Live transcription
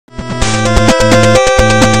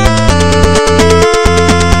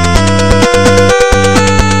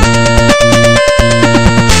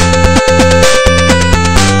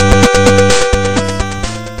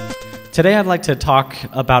Today I'd like to talk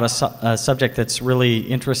about a subject that's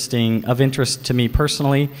really of interest to me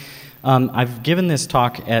personally. I've given this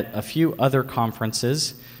talk at a few other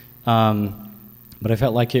conferences, but I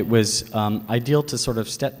felt like it was ideal to sort of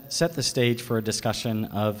set the stage for a discussion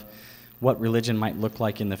of what religion might look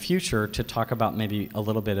like in the future, to talk about maybe a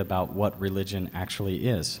little bit about what religion actually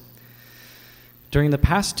is. During the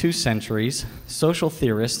past 2 centuries, social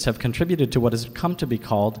theorists have contributed to what has come to be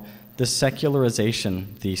called the secularization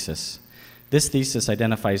thesis. This thesis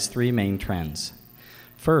identifies 3 main trends.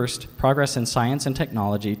 First, progress in science and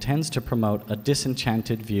technology tends to promote a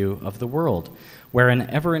disenchanted view of the world, where an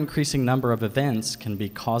ever-increasing number of events can be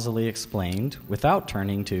causally explained without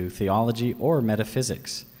turning to theology or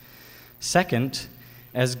metaphysics. Second,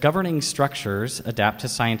 as governing structures adapt to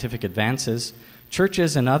scientific advances,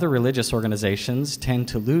 churches and other religious organizations tend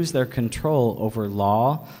to lose their control over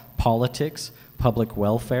law, politics, public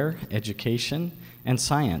welfare, education, and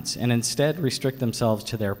science, and instead restrict themselves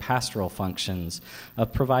to their pastoral functions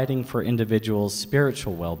of providing for individuals'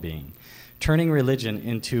 spiritual well-being, turning religion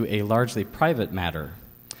into a largely private matter.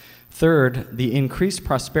 Third, the increased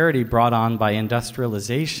prosperity brought on by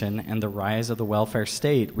industrialization and the rise of the welfare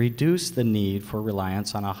state reduced the need for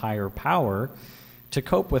reliance on a higher power to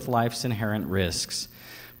cope with life's inherent risks.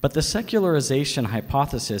 But the secularization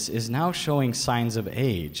hypothesis is now showing signs of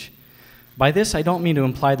age. By this, I don't mean to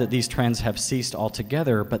imply that these trends have ceased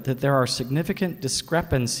altogether, but that there are significant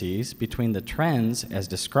discrepancies between the trends as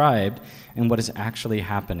described and what is actually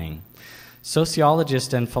happening.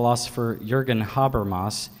 Sociologist and philosopher Jürgen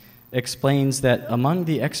Habermas explains that among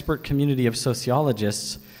the expert community of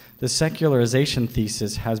sociologists, the secularization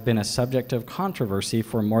thesis has been a subject of controversy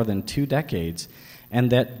for more than 2 decades, and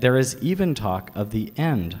that there is even talk of the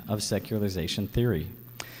end of secularization theory.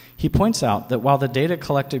 He points out that while the data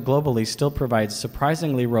collected globally still provides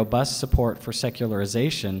surprisingly robust support for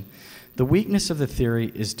secularization, the weakness of the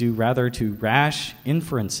theory is due rather to rash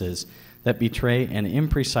inferences that betray an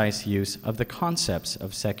imprecise use of the concepts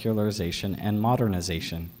of secularization and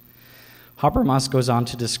modernization. Habermas goes on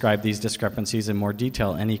to describe these discrepancies in more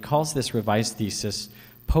detail, and he calls this revised thesis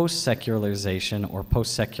post-secularization or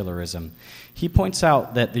post-secularism. He points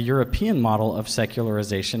out that the European model of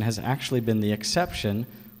secularization has actually been the exception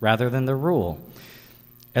rather than the rule.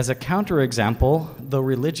 As a counterexample, though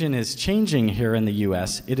religion is changing here in the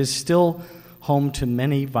US, it is still home to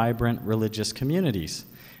many vibrant religious communities,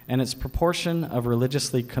 and its proportion of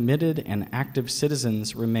religiously committed and active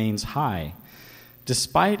citizens remains high.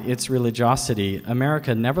 Despite its religiosity,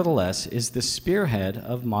 America nevertheless is the spearhead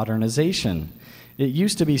of modernization. It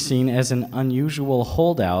used to be seen as an unusual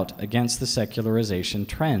holdout against the secularization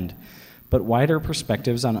trend, but wider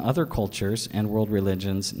perspectives on other cultures and world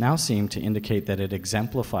religions now seem to indicate that it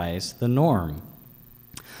exemplifies the norm.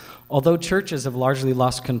 Although churches have largely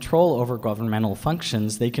lost control over governmental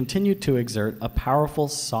functions, they continue to exert a powerful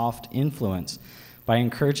soft influence by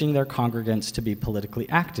encouraging their congregants to be politically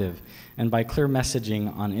active and by clear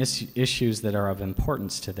messaging on issues that are of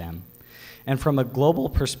importance to them. And from a global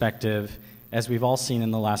perspective, as we've all seen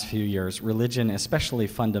in the last few years, religion, especially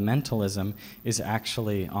fundamentalism, is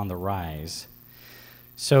actually on the rise.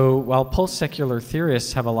 So while post-secular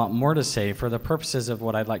theorists have a lot more to say, for the purposes of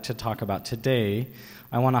what I'd like to talk about today,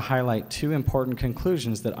 I want to highlight 2 important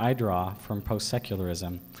conclusions that I draw from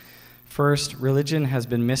post-secularism. First, religion has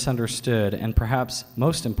been misunderstood, and perhaps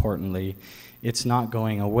most importantly, it's not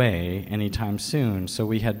going away anytime soon, so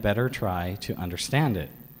we had better try to understand it.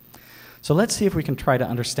 So let's see if we can try to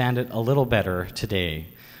understand it a little better today.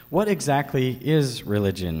 What exactly is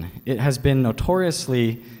religion? It has been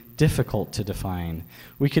notoriously difficult to define.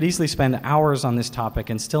 We could easily spend hours on this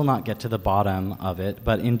topic and still not get to the bottom of it,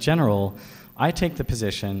 but in general, I take the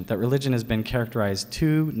position that religion has been characterized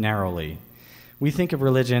too narrowly. We think of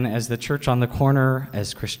religion as the church on the corner,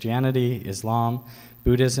 as Christianity, Islam,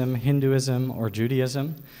 Buddhism, Hinduism, or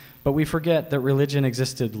Judaism, but we forget that religion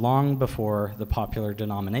existed long before the popular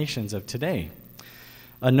denominations of today.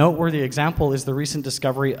 A noteworthy example is the recent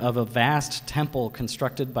discovery of a vast temple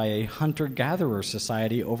constructed by a hunter-gatherer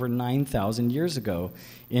society over 9,000 years ago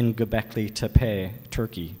in Göbekli Tepe,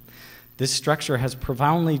 Turkey. This structure has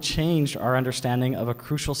profoundly changed our understanding of a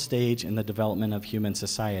crucial stage in the development of human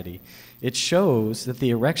society. It shows that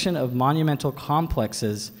the erection of monumental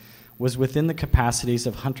complexes was within the capacities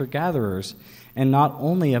of hunter-gatherers and not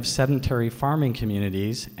only of sedentary farming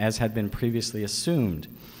communities, as had been previously assumed.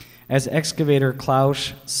 As excavator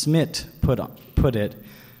Klaus Schmidt put it,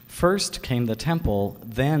 first came the temple,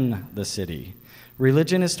 then the city.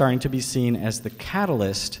 Religion is starting to be seen as the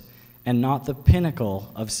catalyst and not the pinnacle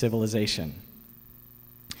of civilization.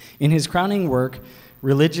 In his crowning work,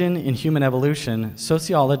 Religion in Human Evolution,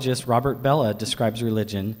 sociologist Robert Bellah describes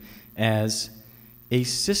religion as a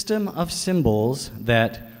system of symbols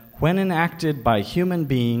that, when enacted by human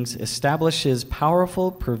beings, establishes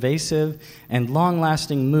powerful, pervasive, and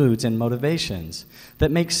long-lasting moods and motivations that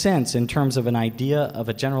make sense in terms of an idea of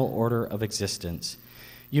a general order of existence.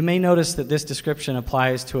 You may notice that this description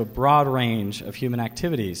applies to a broad range of human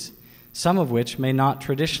activities, some of which may not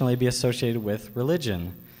traditionally be associated with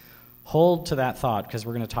religion. Hold to that thought, because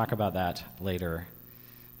we're going to talk about that later.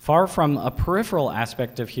 Far from a peripheral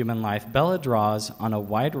aspect of human life, Bellah draws on a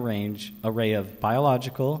wide array of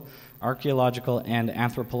biological, archaeological, and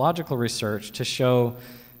anthropological research to show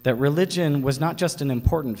that religion was not just an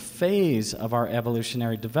important phase of our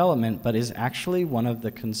evolutionary development, but is actually one of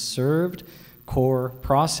the conserved core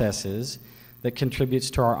processes that contributes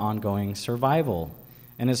to our ongoing survival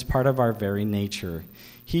and is part of our very nature.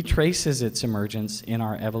 He traces its emergence in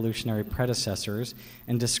our evolutionary predecessors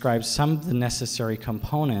and describes some of the necessary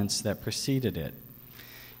components that preceded it.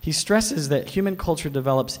 He stresses that human culture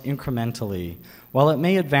develops incrementally. While it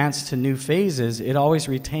may advance to new phases, it always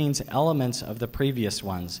retains elements of the previous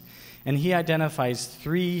ones. And he identifies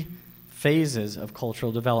 3 phases of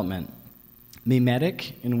cultural development.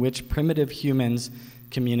 Mimetic, in which primitive humans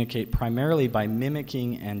communicate primarily by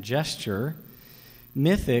mimicking and gesture.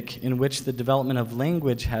 Mythic, in which the development of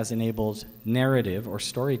language has enabled narrative or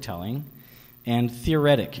storytelling. And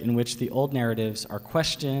theoretic, in which the old narratives are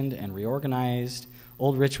questioned and reorganized,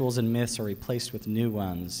 old rituals and myths are replaced with new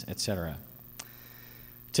ones, etc.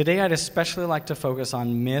 Today, I'd especially like to focus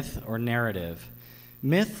on myth or narrative.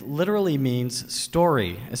 Myth literally means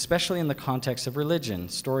story, especially in the context of religion,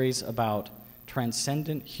 stories about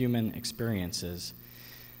transcendent human experiences.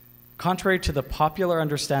 Contrary to the popular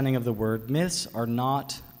understanding of the word, myths are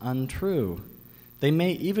not untrue. They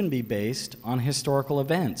may even be based on historical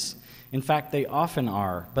events. In fact, they often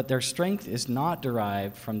are, but their strength is not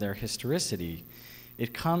derived from their historicity.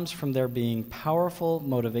 It comes from their being powerful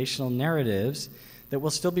motivational narratives that will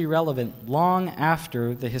still be relevant long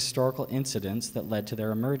after the historical incidents that led to their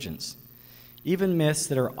emergence. Even myths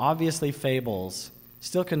that are obviously fables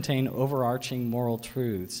still contain overarching moral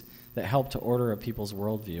truths that help to order a people's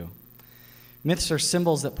worldview. Myths are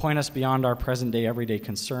symbols that point us beyond our present-day everyday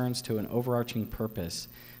concerns to an overarching purpose.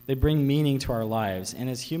 They bring meaning to our lives, and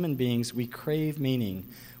as human beings, we crave meaning.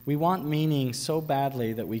 We want meaning so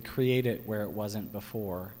badly that we create it where it wasn't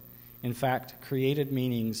before. In fact, created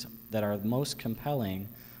meanings that are most compelling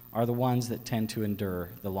are the ones that tend to endure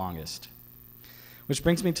the longest. Which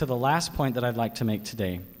brings me to the last point that I'd like to make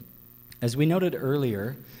today. As we noted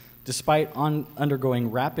earlier, despite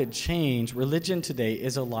undergoing rapid change, religion today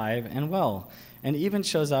is alive and well, and even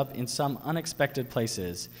shows up in some unexpected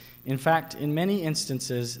places. In fact, in many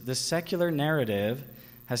instances, the secular narrative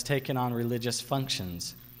has taken on religious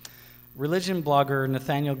functions. Religion blogger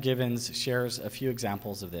Nathaniel Givens shares a few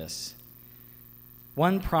examples of this.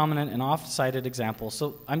 One prominent and oft-cited example,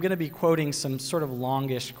 so I'm going to be quoting some sort of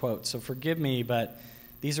longish quotes, so forgive me, but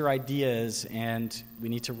these are ideas, and we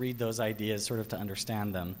need to read those ideas sort of to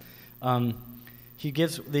understand them. He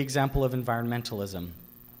gives the example of environmentalism.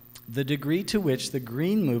 The degree to which the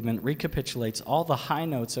Green Movement recapitulates all the high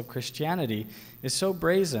notes of Christianity is so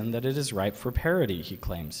brazen that it is ripe for parody, he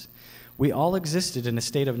claims. We all existed in a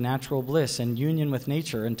state of natural bliss and union with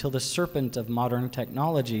nature until the serpent of modern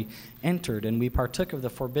technology entered and we partook of the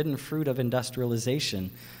forbidden fruit of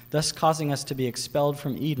industrialization, thus causing us to be expelled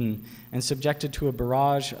from Eden and subjected to a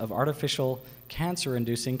barrage of artificial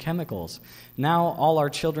cancer-inducing chemicals. Now all our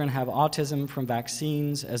children have autism from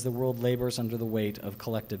vaccines as the world labors under the weight of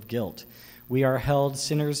collective guilt. We are held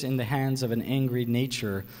sinners in the hands of an angry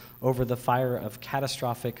nature over the fire of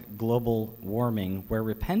catastrophic global warming, where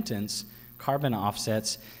repentance, carbon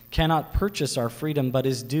offsets, cannot purchase our freedom but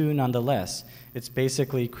is due nonetheless. It's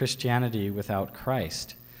basically Christianity without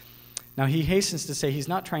Christ. Now, he hastens to say he's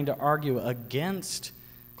not trying to argue against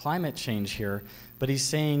climate change here, but he's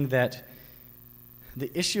saying that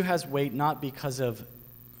the issue has weight not because of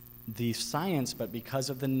the science, but because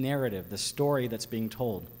of the narrative, the story that's being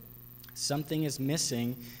told. Something is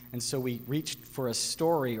missing, and so we reach for a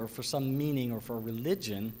story or for some meaning or for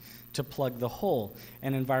religion to plug the hole,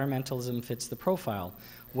 and environmentalism fits the profile.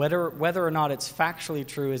 Whether or not it's factually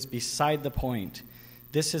true is beside the point.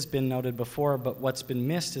 This has been noted before, but what's been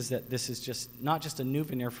missed is that this is just not just a new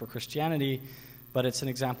veneer for Christianity, but it's an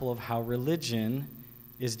example of how religion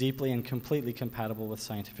is deeply and completely compatible with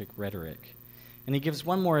scientific rhetoric. And he gives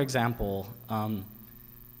one more example.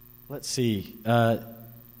 Let's see.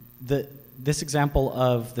 This example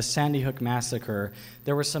of the Sandy Hook massacre,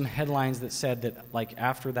 there were some headlines that said that, like,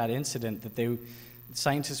 after that incident, that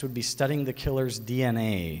scientists would be studying the killer's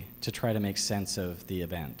DNA to try to make sense of the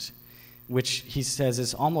event, which he says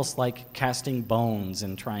is almost like casting bones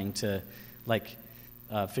and trying to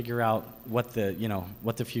figure out what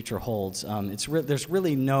the future holds. There's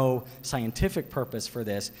really no scientific purpose for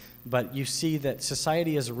this, but you see that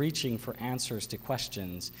society is reaching for answers to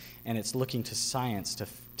questions, and it's looking to science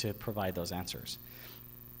to provide those answers.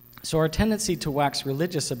 So our tendency to wax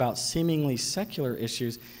religious about seemingly secular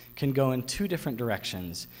issues can go in two different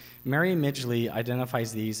directions. Mary Midgley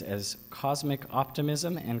identifies these as cosmic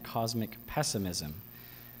optimism and cosmic pessimism.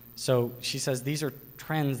 So she says these are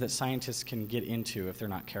trends that scientists can get into if they're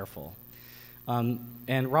not careful.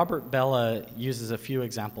 And Robert Bellah uses a few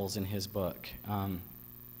examples in his book.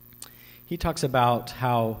 He talks about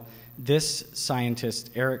how this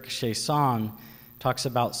scientist, Eric Chaisson, talks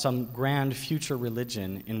about some grand future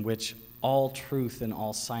religion in which all truth and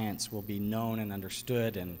all science will be known and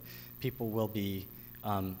understood, and people will be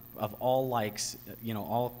of all likes,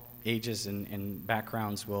 all ages and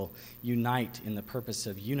backgrounds will unite in the purpose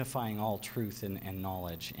of unifying all truth and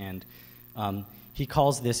knowledge. And he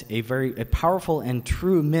calls this a powerful and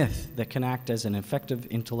true myth that can act as an effective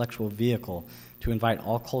intellectual vehicle to invite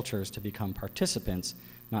all cultures to become participants,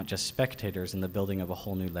 not just spectators, in the building of a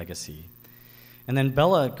whole new legacy. And then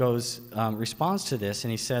Bellah responds to this,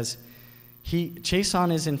 and he says,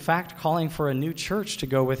 Chaisson is in fact calling for a new church to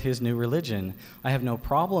go with his new religion. I have no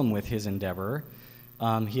problem with his endeavor.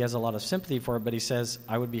 He has a lot of sympathy for it, but he says,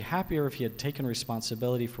 I would be happier if he had taken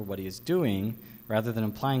responsibility for what he is doing, rather than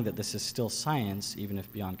implying that this is still science, even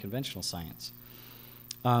if beyond conventional science.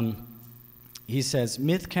 He says,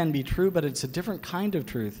 myth can be true, but it's a different kind of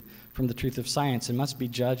truth from the truth of science and must be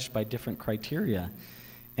judged by different criteria.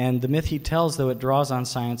 And the myth he tells, though it draws on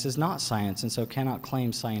science, is not science, and so cannot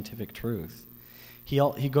claim scientific truth.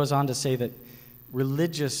 He goes on to say that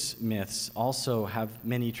religious myths also have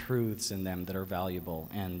many truths in them that are valuable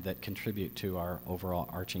and that contribute to our overall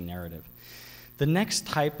arching narrative. The next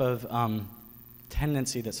type of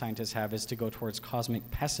tendency that scientists have is to go towards cosmic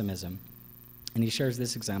pessimism. And he shares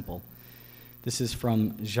this example. This is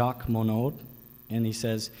from Jacques Monod, and he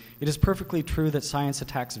says, it is perfectly true that science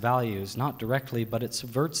attacks values, not directly, but it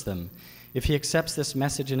subverts them. If he accepts this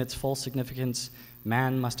message in its full significance,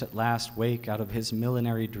 man must at last wake out of his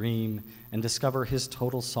millenary dream and discover his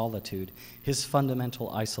total solitude, his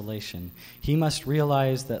fundamental isolation. He must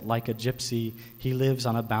realize that, like a gypsy, he lives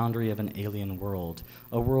on a boundary of an alien world,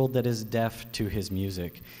 a world that is deaf to his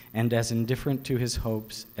music, and as indifferent to his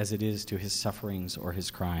hopes as it is to his sufferings or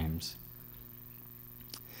his crimes.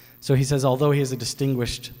 So he says, although he is a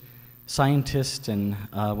distinguished scientist and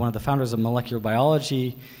one of the founders of molecular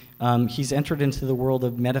biology, he's entered into the world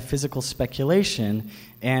of metaphysical speculation,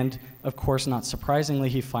 and of course, not surprisingly,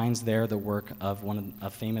 he finds there the work of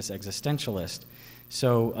a famous existentialist.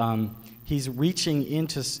 So he's reaching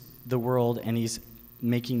into the world, and he's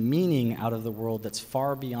making meaning out of the world that's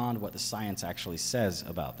far beyond what the science actually says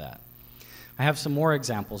about that. I have some more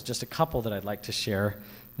examples, just a couple that I'd like to share.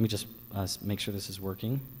 Let me just make sure this is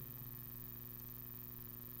working.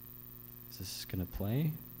 Is this going to play?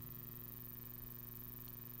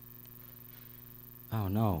 Oh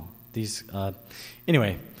no,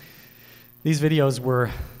 anyway, these videos were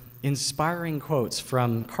inspiring quotes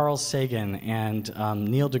from Carl Sagan and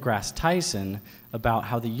Neil deGrasse Tyson about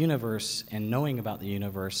how the universe and knowing about the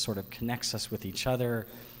universe sort of connects us with each other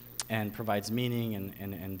and provides meaning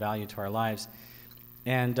and value to our lives.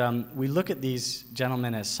 And we look at these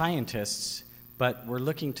gentlemen as scientists, but we're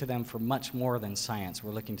looking to them for much more than science.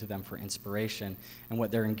 We're looking to them for inspiration, and what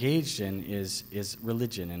they're engaged in is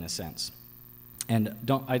religion in a sense. And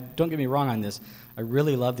don't get me wrong on this. I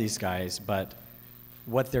really love these guys, but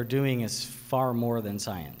what they're doing is far more than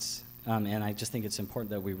science. And I just think it's important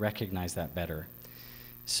that we recognize that better.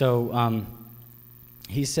 So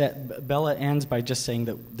he said, Bellah ends by just saying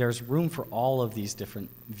that there's room for all of these different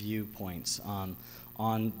viewpoints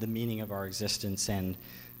on the meaning of our existence, and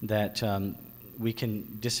that we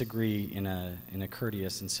can disagree in a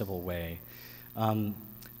courteous and civil way.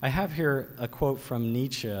 I have here a quote from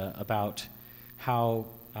Nietzsche about how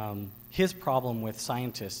his problem with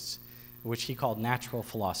scientists, which he called natural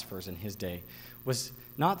philosophers in his day, was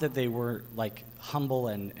not that they were like humble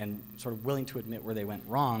and sort of willing to admit where they went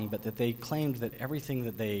wrong, but that they claimed that everything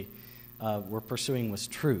that they were pursuing was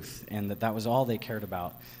truth, and that was all they cared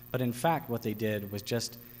about. But in fact, what they did was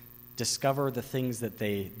just discover the things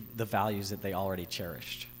the values that they already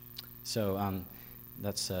cherished. So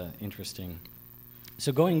that's interesting.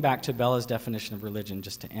 So going back to Bellah's definition of religion,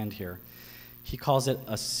 just to end here, he calls it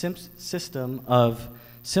a system of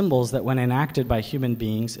symbols that when enacted by human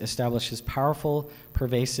beings establishes powerful,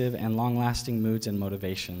 pervasive, and long-lasting moods and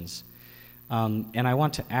motivations. And I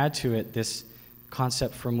want to add to it this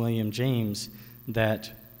concept from William James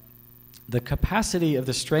that the capacity of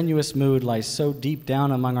the strenuous mood lies so deep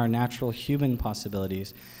down among our natural human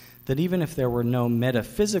possibilities that even if there were no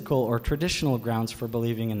metaphysical or traditional grounds for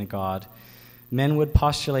believing in a God, men would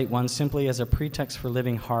postulate one simply as a pretext for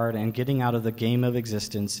living hard and getting out of the game of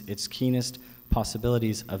existence its keenest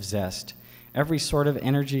possibilities of zest. Every sort of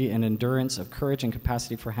energy and endurance, of courage and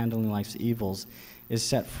capacity for handling life's evils is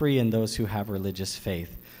set free in those who have religious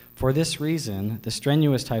faith. For this reason, the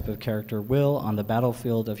strenuous type of character will, on the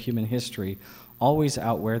battlefield of human history, always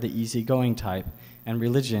outwear the easygoing type, and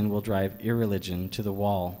religion will drive irreligion to the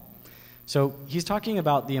wall. So he's talking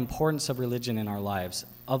about the importance of religion in our lives,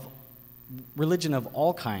 of religion of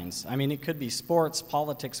all kinds. I mean, it could be sports,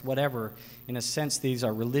 politics, whatever. In a sense, these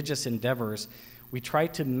are religious endeavors. We try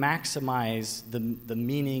to maximize the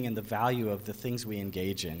meaning and the value of the things we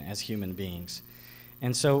engage in as human beings.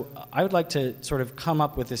 And so I would like to sort of come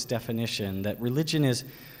up with this definition that religion is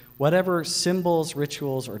whatever symbols,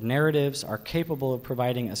 rituals, or narratives are capable of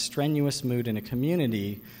providing a strenuous mood in a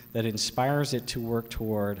community that inspires it to work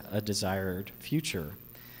toward a desired future.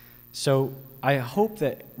 So I hope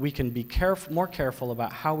that we can be more careful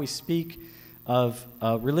about how we speak of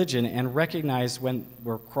religion and recognize when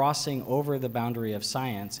we're crossing over the boundary of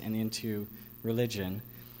science and into religion,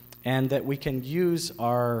 and that we can use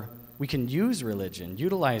religion,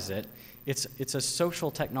 utilize it. It's a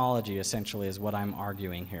social technology, essentially, is what I'm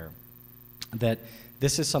arguing here. That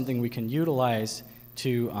this is something we can utilize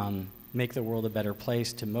to make the world a better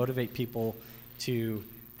place, to motivate people, to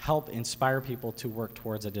help inspire people to work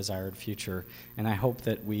towards a desired future. And I hope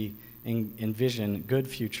that we envision good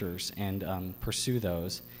futures and pursue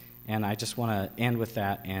those. And I just want to end with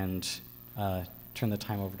that and turn the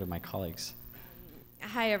time over to my colleagues.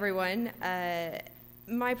 Hi, everyone.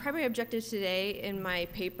 My primary objective today in my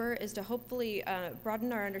paper is to hopefully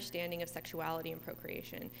broaden our understanding of sexuality and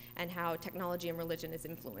procreation and how technology and religion is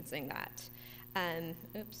influencing that.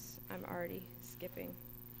 Oops, I'm already skipping.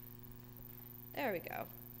 There we go.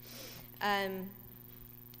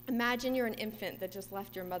 Imagine you're an infant that just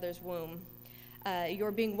left your mother's womb.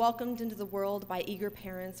 You're being welcomed into the world by eager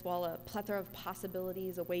parents while a plethora of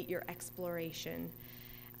possibilities await your exploration.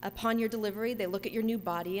 Upon your delivery, they look at your new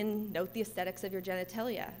body and note the aesthetics of your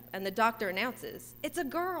genitalia, and the doctor announces, "It's a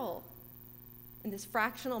girl!" In this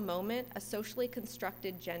fractional moment, a socially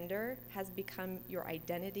constructed gender has become your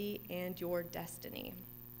identity and your destiny.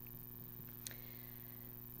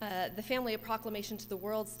 The Family of Proclamation to the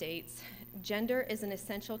World states, "Gender is an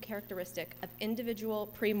essential characteristic of individual,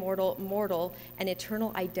 premortal, mortal, and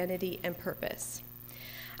eternal identity and purpose."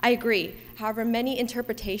 I agree. However, many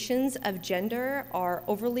interpretations of gender are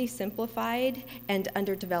overly simplified and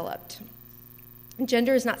underdeveloped.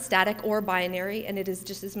 Gender is not static or binary, and it is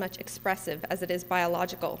just as much expressive as it is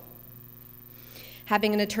biological.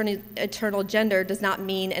 Having an eternal gender does not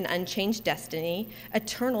mean an unchanged destiny.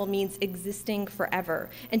 Eternal means existing forever,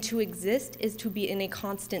 and to exist is to be in a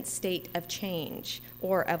constant state of change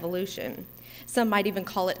or evolution. Some might even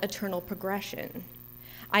call it eternal progression.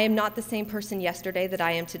 I am not the same person yesterday that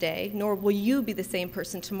I am today, nor will you be the same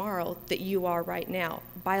person tomorrow that you are right now,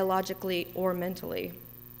 biologically or mentally.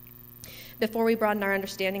 Before we broaden our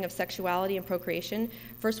understanding of sexuality and procreation,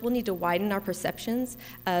 first we'll need to widen our perceptions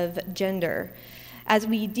of gender. As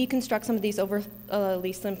we deconstruct some of these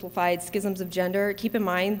overly simplified schisms of gender, keep in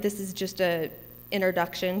mind this is just an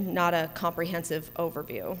introduction, not a comprehensive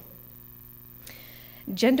overview.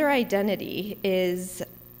 Gender identity is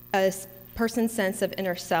a person's sense of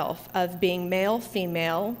inner self, of being male,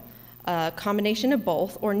 female, a combination of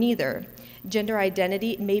both, or neither. Gender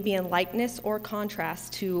identity may be in likeness or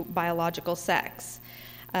contrast to biological sex.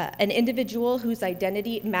 An individual whose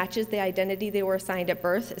identity matches the identity they were assigned at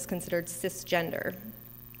birth is considered cisgender.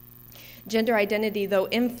 Gender identity, though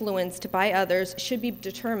influenced by others, should be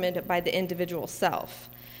determined by the individual self.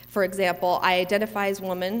 For example, I identify as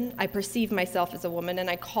woman, I perceive myself as a woman, and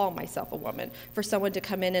I call myself a woman. For someone to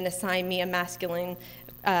come in and assign me a masculine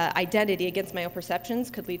identity against my own perceptions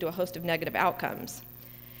could lead to a host of negative outcomes.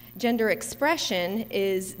 Gender expression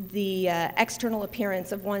is the external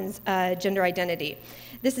appearance of one's gender identity.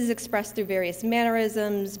 This is expressed through various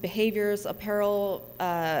mannerisms, behaviors, apparel,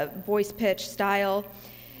 voice pitch, style.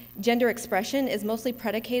 Gender expression is mostly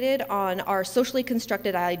predicated on our socially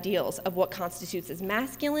constructed ideals of what constitutes as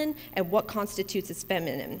masculine and what constitutes as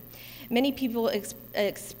feminine. Many people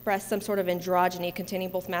express some sort of androgyny containing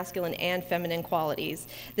both masculine and feminine qualities.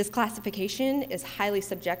 This classification is highly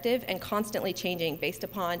subjective and constantly changing based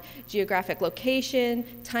upon geographic location,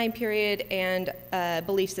 time period, and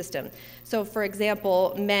belief system. So, for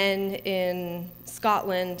example, men in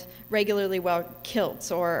Scotland regularly wear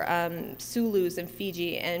kilts, or Zulus in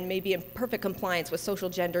Fiji, and may be in perfect compliance with social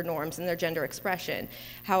gender norms and their gender expression.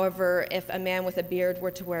 However, if a man with a beard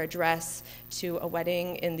were to wear a dress to a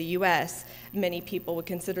wedding in the US, many people would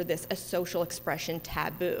consider this a social expression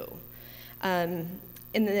taboo. As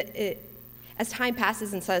time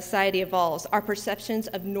passes and society evolves, our perceptions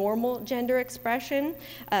of normal gender expression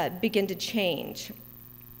begin to change.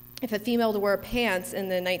 If a female were to wear pants in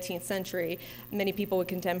the 19th century, many people would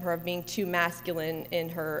condemn her of being too masculine in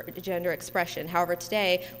her gender expression. However,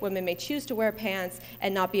 today, women may choose to wear pants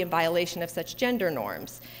and not be in violation of such gender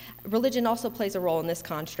norms. Religion also plays a role in this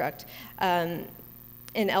construct. In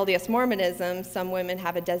LDS Mormonism, some women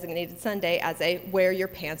have a designated Sunday as a wear your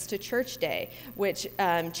pants to church day, which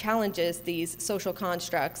challenges these social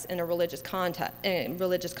constructs in a religious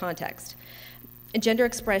context. Gender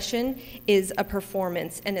expression is a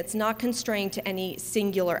performance, and it's not constrained to any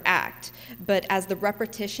singular act, but as the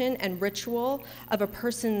repetition and ritual of a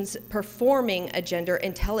person's performing a gender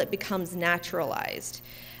until it becomes naturalized.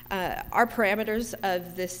 Our parameters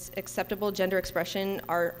of this acceptable gender expression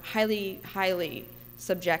are highly, highly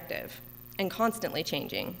subjective and constantly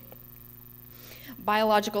changing.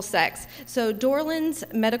 Biological sex. So Dorland's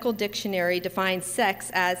medical dictionary defines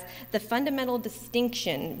sex as the fundamental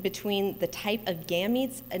distinction between the type of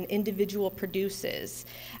gametes an individual produces.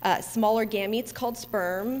 Smaller gametes called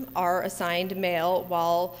sperm are assigned male,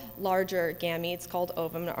 while larger gametes called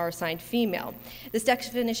ovum are assigned female. This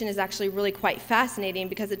definition is actually really quite fascinating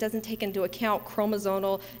because it doesn't take into account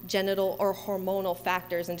chromosomal, genital, or hormonal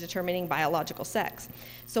factors in determining biological sex.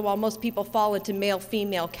 So while most people fall into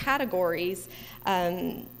male-female categories,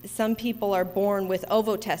 some people are born with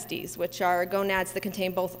ovotestes, which are gonads that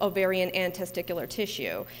contain both ovarian and testicular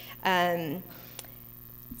tissue. Let's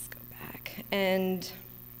go back. And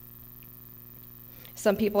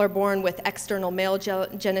some people are born with external male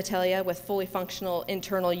genitalia with fully functional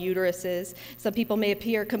internal uteruses. Some people may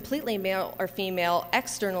appear completely male or female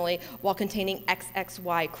externally while containing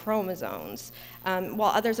XXY chromosomes, while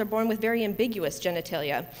others are born with very ambiguous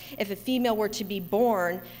genitalia. If a female were to be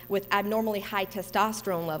born with abnormally high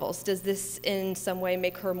testosterone levels, does this in some way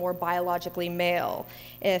make her more biologically male?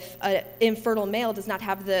 If an infertile male does not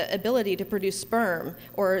have the ability to produce sperm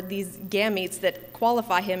or these gametes that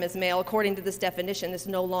qualify him as male, according to this definition, this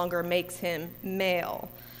no longer makes him male.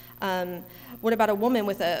 What about a woman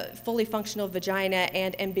with a fully functional vagina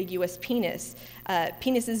and ambiguous penis?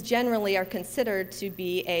 Penises generally are considered to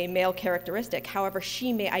be a male characteristic. However,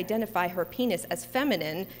 she may identify her penis as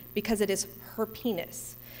feminine because it is her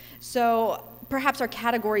penis. So perhaps our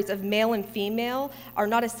categories of male and female are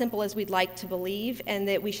not as simple as we'd like to believe, and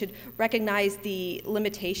that we should recognize the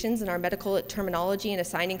limitations in our medical terminology in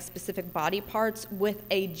assigning specific body parts with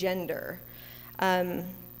a gender.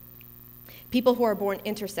 People who are born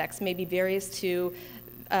intersex may be various to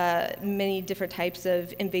many different types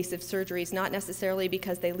of invasive surgeries, not necessarily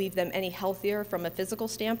because they leave them any healthier from a physical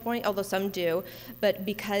standpoint, although some do, but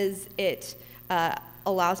because it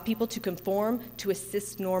allows people to conform to a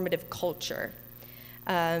cis-normative culture.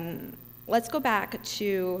 Let's go back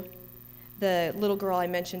to the little girl I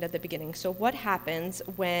mentioned at the beginning. So what happens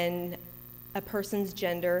when a person's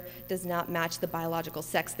gender does not match the biological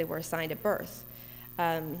sex they were assigned at birth?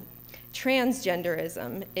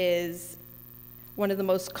 Transgenderism is one of the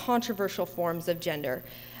most controversial forms of gender.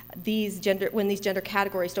 When these gender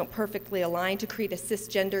categories don't perfectly align to create a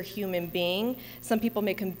cisgender human being, some people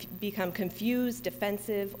may become confused,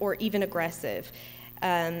 defensive, or even aggressive.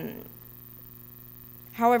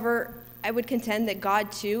 However, I would contend that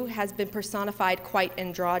God, too, has been personified quite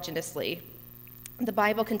androgynously. The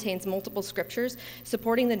Bible contains multiple scriptures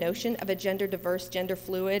supporting the notion of a gender-diverse,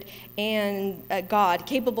 gender-fluid, and a God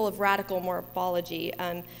capable of radical morphology.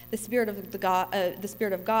 The Spirit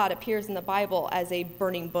of God appears in the Bible as a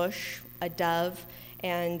burning bush, a dove,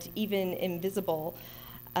 and even invisible.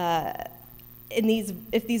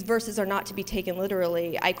 If these verses are not to be taken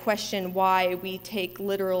literally, I question why we take the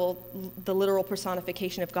literal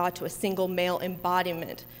personification of God to a single male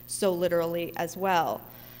embodiment so literally as well.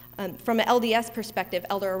 From an LDS perspective,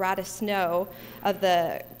 Elder Erastus Snow of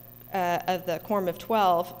the Quorum of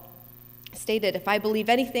 12 stated, if I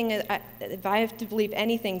have to believe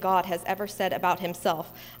anything God has ever said about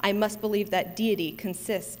himself, I must believe that deity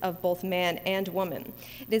consists of both man and woman.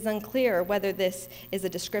 It is unclear whether this is a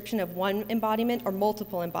description of one embodiment or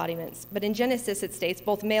multiple embodiments, but in Genesis it states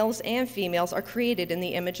both males and females are created in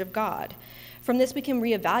the image of God. From this we can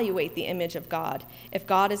reevaluate the image of God. If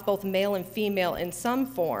God is both male and female in some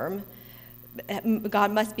form,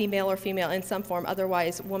 God must be male or female in some form,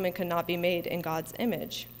 otherwise woman cannot be made in God's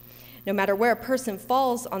image. No matter where a person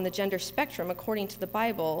falls on the gender spectrum, according to the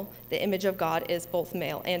Bible, the image of God is both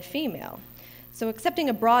male and female. So accepting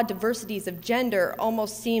a broad diversities of gender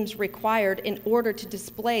almost seems required in order to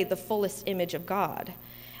display the fullest image of God.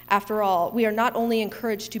 After all, we are not only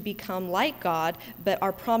encouraged to become like God, but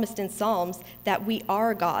are promised in Psalms that we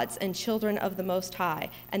are gods and children of the Most High,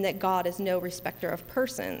 and that God is no respecter of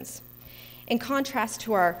persons. In contrast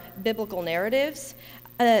to our biblical narratives,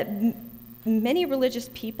 many religious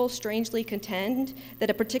people strangely contend that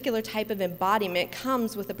a particular type of embodiment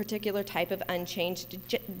comes with a particular type of unchanged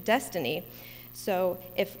destiny. So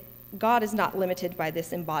if God is not limited by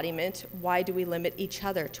this embodiment, why do we limit each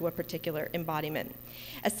other to a particular embodiment?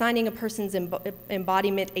 Assigning a person's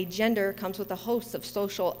embodiment a gender comes with a host of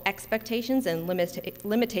social expectations and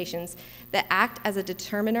limitations that act as a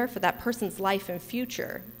determiner for that person's life and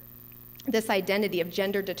future. This identity of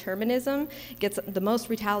gender determinism gets the most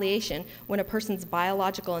retaliation when a person's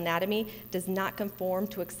biological anatomy does not conform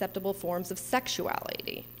to acceptable forms of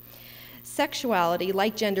sexuality. Sexuality,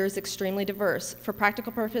 like gender, is extremely diverse. For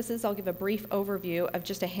practical purposes, I'll give a brief overview of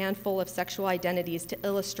just a handful of sexual identities to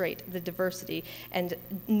illustrate the diversity and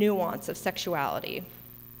nuance of sexuality.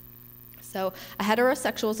 So a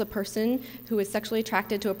heterosexual is a person who is sexually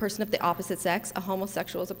attracted to a person of the opposite sex. A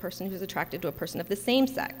homosexual is a person who is attracted to a person of the same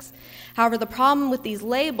sex. However, the problem with these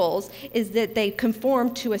labels is that they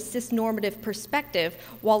conform to a cisnormative perspective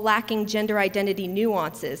while lacking gender identity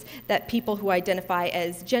nuances that people who identify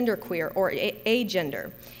as genderqueer or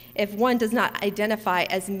agender. If one does not identify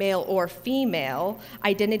as male or female,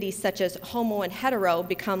 identities such as homo and hetero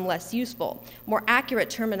become less useful. More accurate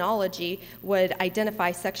terminology would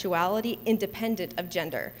identify sexuality independent of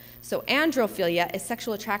gender. So androphilia is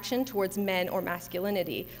sexual attraction towards men or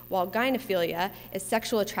masculinity, while gynephilia is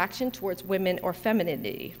sexual attraction towards women or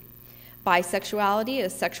femininity. Bisexuality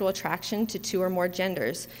is sexual attraction to two or more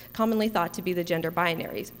genders, commonly thought to be the gender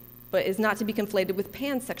binaries, but is not to be conflated with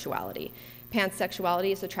pansexuality.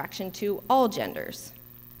 Pansexuality is attraction to all genders.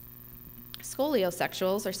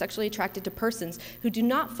 Scoliosexuals are sexually attracted to persons who do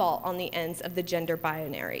not fall on the ends of the gender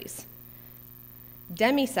binaries.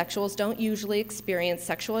 Demisexuals don't usually experience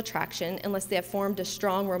sexual attraction unless they have formed a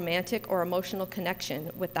strong romantic or emotional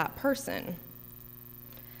connection with that person.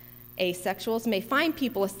 Asexuals may find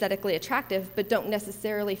people aesthetically attractive but don't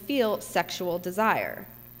necessarily feel sexual desire.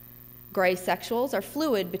 Gray sexuals are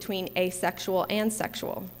fluid between asexual and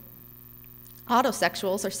sexual.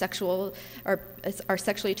 Autosexuals are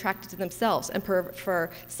sexually attracted to themselves and prefer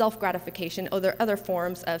self-gratification or other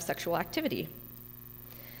forms of sexual activity.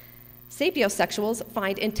 Sapiosexuals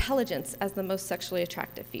find intelligence as the most sexually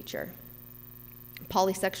attractive feature.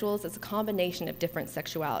 Polysexuals is a combination of different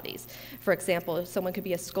sexualities. For example, someone could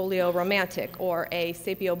be a scolio-romantic or a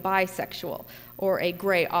sapio-bisexual or a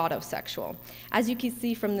gray autosexual. As you can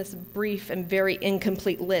see from this brief and very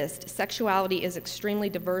incomplete list, sexuality is extremely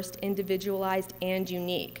diverse, individualized, and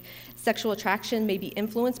unique. Sexual attraction may be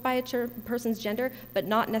influenced by a person's gender, but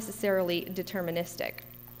not necessarily deterministic.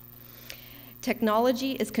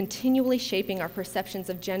 Technology is continually shaping our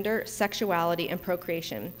perceptions of gender, sexuality, and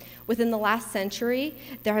procreation. Within the last century,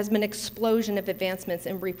 there has been an explosion of advancements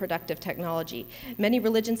in reproductive technology. Many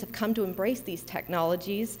religions have come to embrace these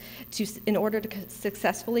technologies in order to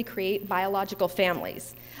successfully create biological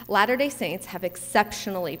families. Latter-day Saints have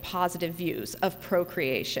exceptionally positive views of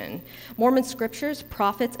procreation. Mormon scriptures,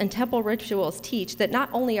 prophets, and temple rituals teach that not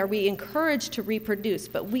only are we encouraged to reproduce,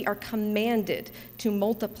 but we are commanded to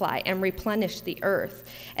multiply and replenish the earth,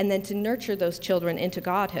 and then to nurture those children into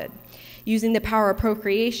godhood. Using the power of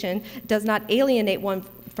procreation does not alienate one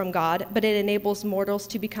from God, but it enables mortals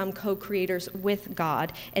to become co-creators with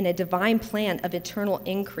God in a divine plan of eternal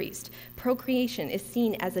increase. Procreation is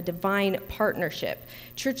seen as a divine partnership.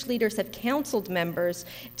 Church leaders have counseled members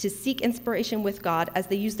to seek inspiration with God as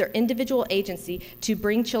they use their individual agency to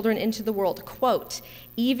bring children into the world, quote,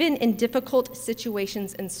 even in difficult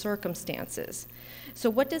situations and circumstances. So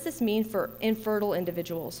what does this mean for infertile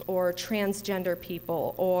individuals or transgender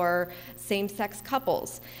people or same-sex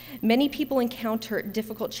couples? Many people encounter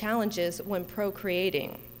difficult challenges when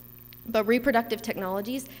procreating. But reproductive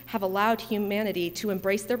technologies have allowed humanity to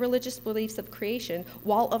embrace their religious beliefs of creation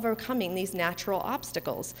while overcoming these natural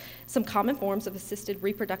obstacles. Some common forms of assisted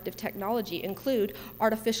reproductive technology include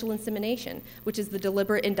artificial insemination, which is the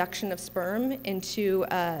deliberate induction of sperm into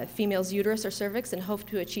a female's uterus or cervix in hope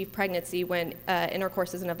to achieve pregnancy when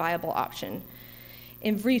intercourse isn't a viable option.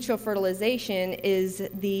 In vitro fertilization is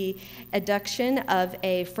the adduction of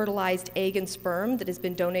a fertilized egg and sperm that has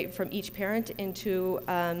been donated from each parent into,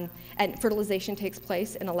 and fertilization takes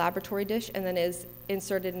place in a laboratory dish and then is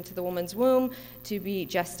inserted into the woman's womb to be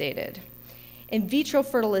gestated. In vitro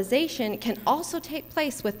fertilization can also take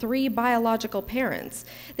place with 3 biological parents.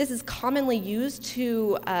 This is commonly used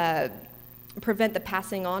to prevent the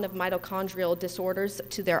passing on of mitochondrial disorders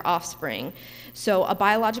to their offspring. So a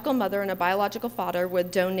biological mother and a biological father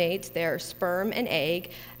would donate their sperm and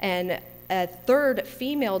egg, and a third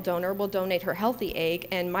female donor will donate her healthy egg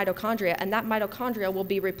and mitochondria, and that mitochondria will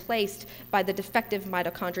be replaced by the defective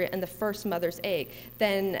mitochondria in the first mother's egg.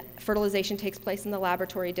 Then fertilization takes place in the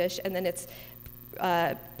laboratory dish, and then it's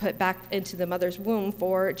put back into the mother's womb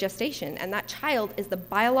for gestation. And that child is the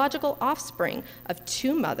biological offspring of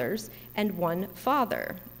 2 mothers and 1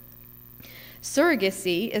 father.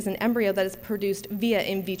 Surrogacy is an embryo that is produced via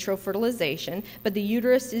in vitro fertilization, but the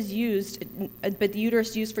uterus used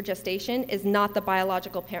for gestation is not the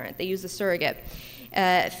biological parent. They use a surrogate.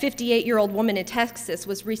 A 58-year-old woman in Texas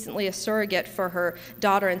was recently a surrogate for her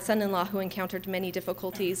daughter and son-in-law who encountered many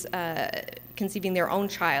difficulties conceiving their own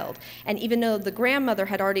child. And even though the grandmother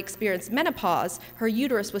had already experienced menopause, her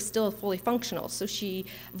uterus was still fully functional, so she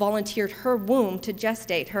volunteered her womb to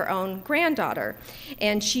gestate her own granddaughter.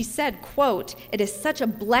 And she said, quote, "It is such a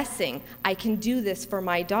blessing. I can do this for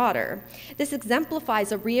my daughter." This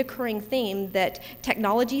exemplifies a reoccurring theme that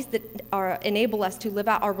technologies that enable us to live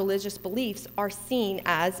out our religious beliefs are seen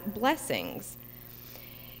as blessings.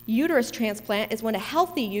 Uterus transplant is when a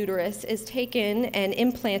healthy uterus is taken and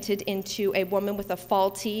implanted into a woman with a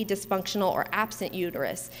faulty, dysfunctional, or absent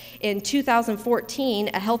uterus. In 2014,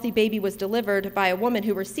 a healthy baby was delivered by a woman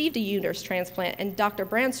who received a uterus transplant, and Dr.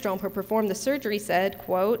 Brandstrom, who performed the surgery, said,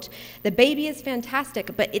 quote, "The baby is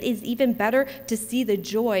fantastic, but it is even better to see the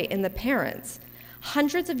joy in the parents."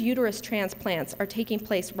 Hundreds of uterus transplants are taking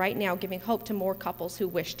place right now, giving hope to more couples who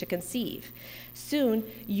wish to conceive. Soon,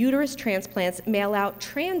 uterus transplants may allow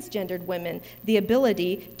transgendered women the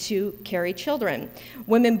ability to carry children.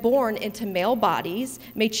 Women born into male bodies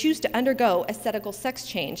may choose to undergo aesthetical sex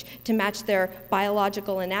change to match their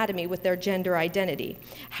biological anatomy with their gender identity.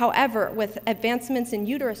 However, with advancements in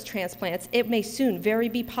uterus transplants, it may soon very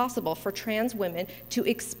be possible for trans women to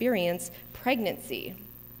experience pregnancy.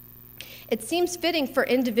 It seems fitting for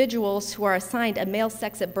individuals who are assigned a male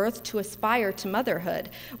sex at birth to aspire to motherhood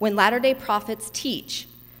when Latter-day Prophets teach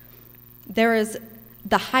there is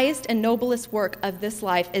the highest and noblest work of this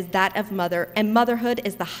life is that of mother, and motherhood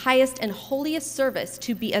is the highest and holiest service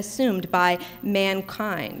to be assumed by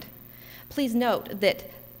mankind. Please note that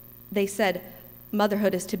they said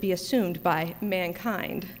motherhood is to be assumed by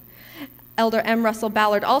mankind. Elder M. Russell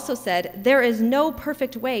Ballard also said, "There is no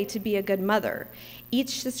perfect way to be a good mother.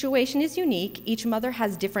 Each situation is unique. Each mother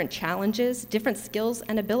has different challenges, different skills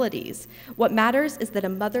and abilities. What matters is that a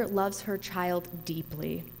mother loves her child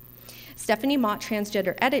deeply." Stephanie Mott,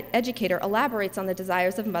 transgender educator, elaborates on the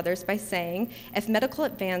desires of mothers by saying, "If medical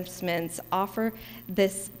advancements offer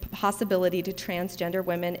this possibility to transgender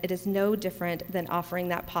women, it is no different than offering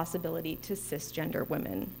that possibility to cisgender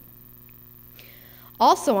women."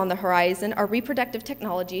 Also on the horizon are reproductive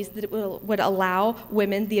technologies that would allow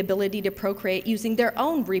women the ability to procreate using their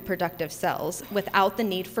own reproductive cells without the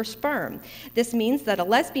need for sperm. This means that a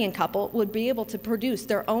lesbian couple would be able to produce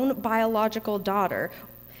their own biological daughter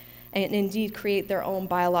and indeed create their own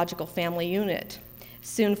biological family unit.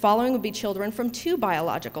 Soon following would be children from 2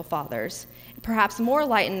 biological fathers. Perhaps more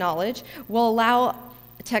light and knowledge will allow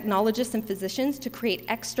technologists and physicians to create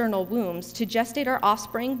external wombs to gestate our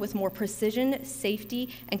offspring with more precision, safety,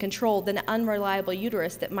 and control than an unreliable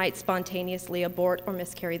uterus that might spontaneously abort or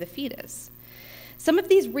miscarry the fetus. Some of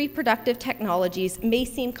these reproductive technologies may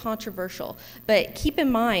seem controversial, but keep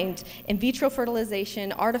in mind, in vitro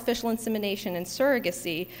fertilization, artificial insemination, and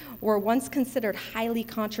surrogacy were once considered highly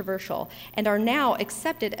controversial and are now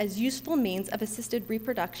accepted as useful means of assisted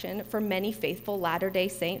reproduction for many faithful Latter-day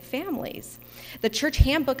Saint families. The Church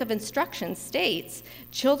Handbook of Instruction states,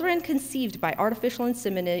 "Children conceived by artificial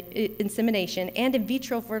insemination and in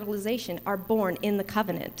vitro fertilization are born in the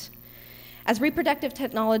covenant." As reproductive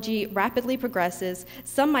technology rapidly progresses,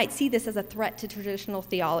 some might see this as a threat to traditional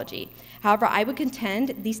theology. However, I would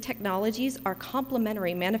contend these technologies are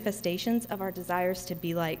complementary manifestations of our desires to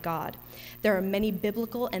be like God. There are many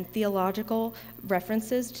biblical and theological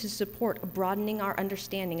references to support broadening our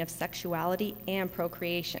understanding of sexuality and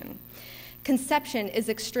procreation. Conception is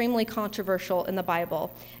extremely controversial in the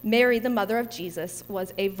Bible. Mary, the mother of Jesus,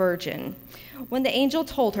 was a virgin. When the angel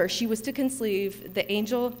told her she was to conceive,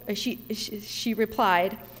 she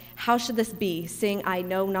replied, "How should this be, seeing I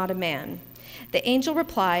know not a man?" The angel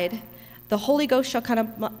replied, "The Holy Ghost shall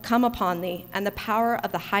come upon thee, and the power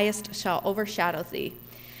of the highest shall overshadow thee."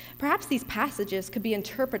 Perhaps these passages could be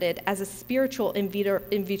interpreted as a spiritual in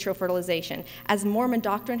vitro fertilization, as Mormon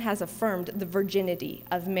doctrine has affirmed the virginity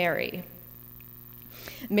of Mary.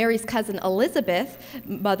 Mary's cousin Elizabeth,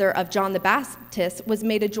 mother of John the Baptist, was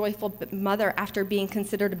made a joyful mother after being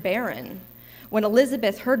considered barren. When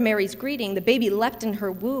Elizabeth heard Mary's greeting, the baby leapt in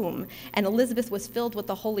her womb, and Elizabeth was filled with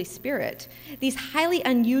the Holy Spirit. These highly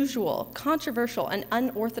unusual, controversial, and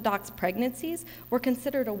unorthodox pregnancies were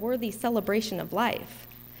considered a worthy celebration of life.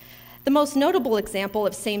 The most notable example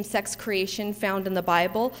of same-sex creation found in the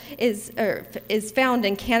Bible is found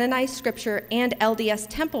in canonized scripture and LDS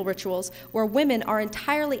temple rituals, where women are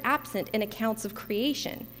entirely absent in accounts of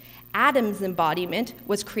creation. Adam's embodiment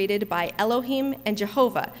was created by Elohim and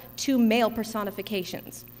Jehovah, two male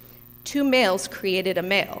personifications. Two males created a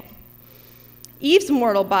male. Eve's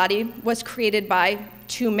mortal body was created by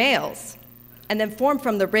two males and then formed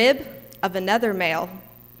from the rib of another male.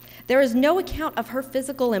 There is no account of her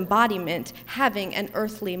physical embodiment having an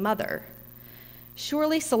earthly mother.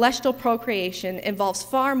 Surely celestial procreation involves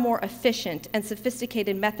far more efficient and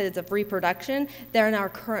sophisticated methods of reproduction than our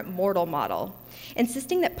current mortal model.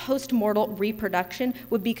 Insisting that post-mortal reproduction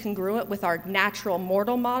would be congruent with our natural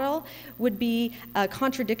mortal model would be a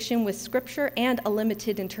contradiction with Scripture and a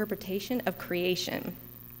limited interpretation of creation.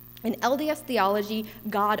 In LDS theology,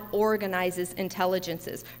 God organizes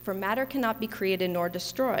intelligences, for matter cannot be created nor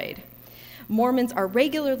destroyed. Mormons are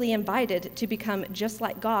regularly invited to become just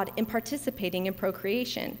like God in participating in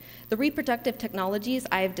procreation. The reproductive technologies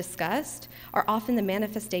I have discussed are often the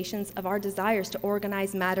manifestations of our desires to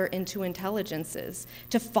organize matter into intelligences,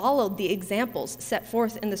 to follow the examples set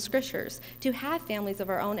forth in the scriptures, to have families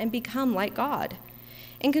of our own and become like God.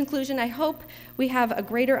 In conclusion, I hope we have a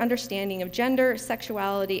greater understanding of gender,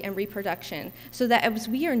 sexuality, and reproduction, so that as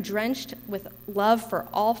we are drenched with love for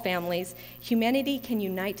all families, humanity can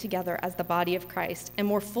unite together as the body of Christ and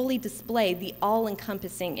more fully display the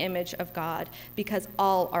all-encompassing image of God, because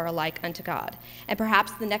all are alike unto God. And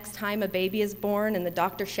perhaps the next time a baby is born and the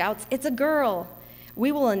doctor shouts, "It's a girl,"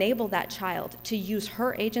 we will enable that child to use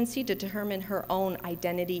her agency to determine her own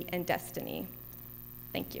identity and destiny.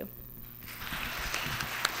 Thank you.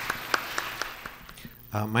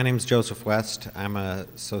 My name is Joseph West. I'm a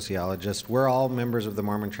sociologist. We're all members of the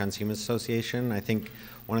Mormon Transhumanist Association. I think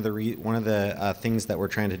one of the things that we're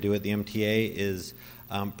trying to do at the MTA is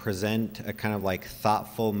present a kind of like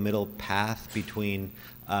thoughtful middle path between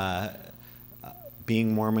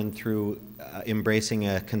being Mormon through embracing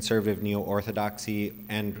a conservative neo-orthodoxy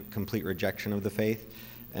and complete rejection of the faith.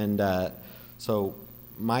 And so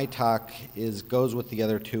my talk goes with the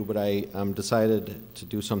other two, but I decided to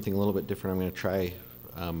do something a little bit different. I'm going to try.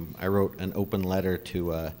 I wrote an open letter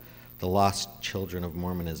to the lost children of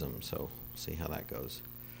Mormonism, so we'll see how that goes.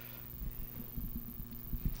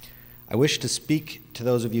 I wish to speak to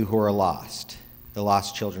those of you who are lost, the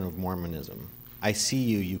lost children of Mormonism. I see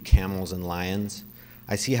you, you camels and lions.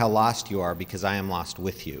 I see how lost you are because I am lost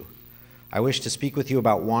with you. I wish to speak with you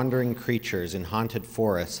about wandering creatures in haunted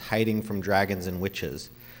forests hiding from dragons and witches,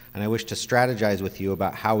 and I wish to strategize with you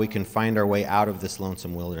about how we can find our way out of this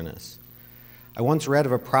lonesome wilderness. I once read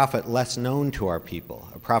of a prophet less known to our people,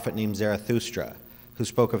 a prophet named Zarathustra, who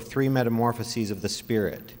spoke of 3 metamorphoses of the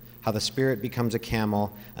spirit, how the spirit becomes a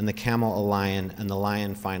camel, and the camel a lion, and the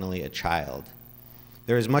lion finally a child.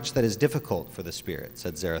 There is much that is difficult for the spirit,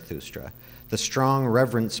 said Zarathustra, the strong,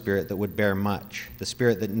 reverent spirit that would bear much, the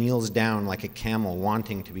spirit that kneels down like a camel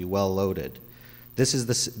wanting to be well loaded. This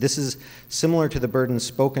is similar to the burden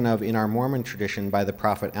spoken of in our Mormon tradition by the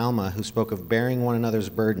prophet Alma, who spoke of bearing one another's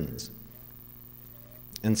burdens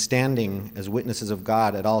and standing as witnesses of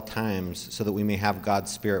God at all times so that we may have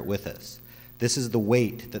God's Spirit with us. This is the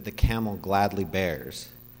weight that the camel gladly bears.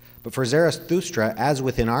 But for Zarathustra, as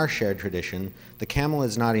within our shared tradition, the camel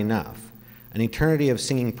is not enough. An eternity of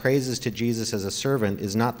singing praises to Jesus as a servant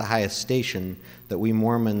is not the highest station that we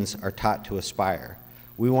Mormons are taught to aspire.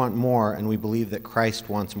 We want more, and we believe that Christ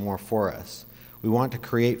wants more for us. We want to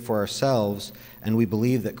create for ourselves, and we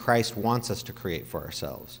believe that Christ wants us to create for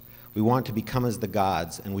ourselves. We want to become as the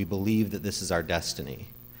gods, and we believe that this is our destiny.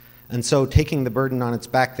 And so, taking the burden on its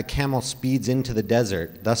back, the camel speeds into the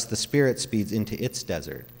desert, thus the spirit speeds into its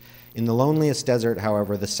desert. In the loneliest desert,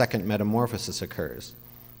 however, the second metamorphosis occurs.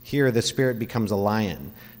 Here, the spirit becomes a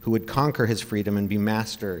lion, who would conquer his freedom and be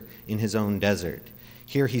master in his own desert.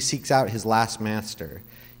 Here, he seeks out his last master.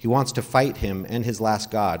 He wants to fight him and his last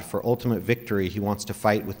god. For ultimate victory, he wants to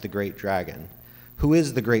fight with the great dragon. Who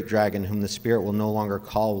is the great dragon whom the spirit will no longer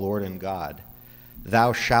call Lord and God?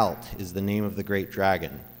 Thou shalt is the name of the great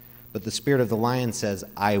dragon. But the spirit of the lion says,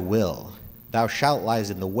 I will. Thou shalt lies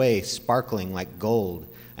in the way, sparkling like gold,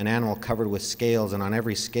 an animal covered with scales, and on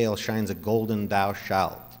every scale shines a golden thou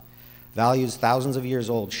shalt. Values thousands of years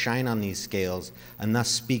old shine on these scales, and thus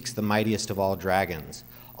speaks the mightiest of all dragons.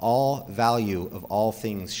 All value of all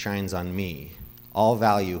things shines on me. All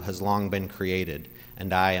value has long been created,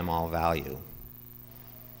 and I am all value.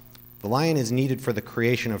 The lion is needed for the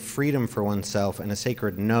creation of freedom for oneself and a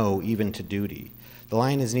sacred no even to duty. The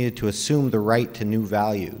lion is needed to assume the right to new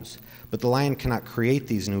values, but the lion cannot create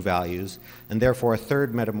these new values, and therefore a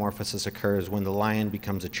third metamorphosis occurs when the lion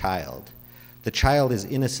becomes a child. The child is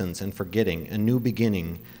innocence and forgetting, a new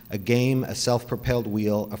beginning, a game, a self-propelled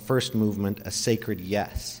wheel, a first movement, a sacred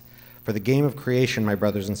yes. For the game of creation, my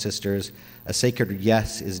brothers and sisters, a sacred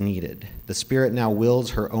yes is needed. The spirit now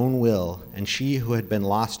wills her own will, and she who had been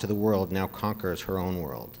lost to the world now conquers her own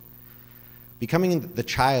world. Becoming the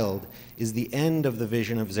child is the end of the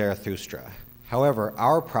vision of Zarathustra. However,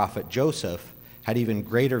 our prophet Joseph had even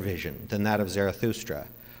greater vision than that of Zarathustra.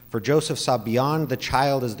 For Joseph saw beyond the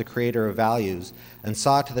child as the creator of values and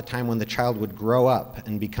saw to the time when the child would grow up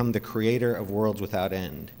and become the creator of worlds without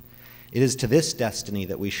end. It is to this destiny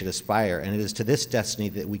that we should aspire, and it is to this destiny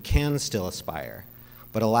that we can still aspire.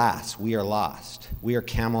 But alas, we are lost. We are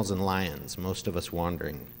camels and lions, most of us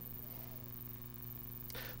wandering.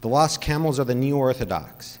 The lost camels are the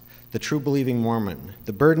neo-Orthodox, the true-believing Mormon.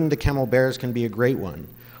 The burden the camel bears can be a great one.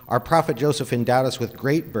 Our prophet Joseph endowed us with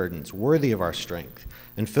great burdens, worthy of our strength,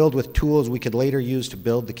 and filled with tools we could later use to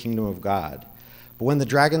build the kingdom of God. But when the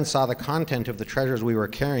dragon saw the content of the treasures we were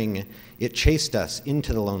carrying, it chased us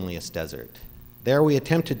into the loneliest desert. There we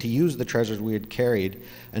attempted to use the treasures we had carried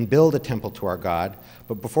and build a temple to our God,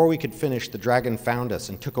 but before we could finish, the dragon found us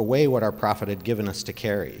and took away what our prophet had given us to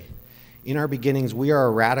carry. In our beginnings, we are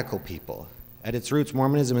a radical people. At its roots,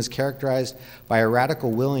 Mormonism is characterized by a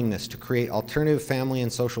radical willingness to create alternative family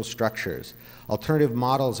and social structures, alternative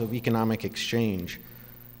models of economic exchange,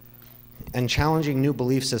 and challenging new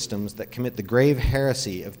belief systems that commit the grave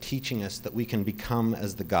heresy of teaching us that we can become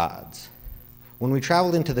as the gods. When we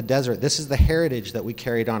traveled into the desert, this is the heritage that we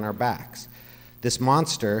carried on our backs. This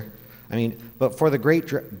monster, but for the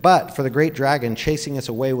great dragon, chasing us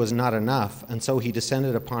away was not enough, and so he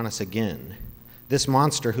descended upon us again. This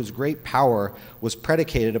monster, whose great power was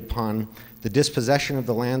predicated upon the dispossession of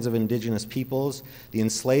the lands of indigenous peoples, the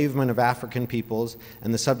enslavement of African peoples,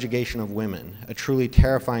 and the subjugation of women, a truly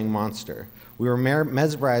terrifying monster. We were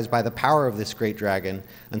mesmerized by the power of this great dragon,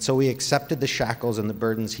 and so we accepted the shackles and the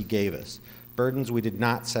burdens he gave us, burdens we did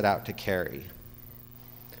not set out to carry.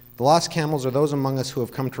 The lost camels are those among us who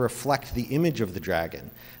have come to reflect the image of the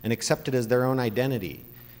dragon and accept it as their own identity.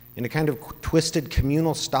 In a kind of twisted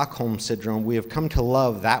communal Stockholm syndrome, we have come to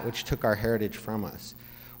love that which took our heritage from us.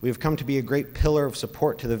 We have come to be a great pillar of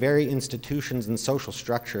support to the very institutions and social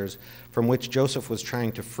structures from which Joseph was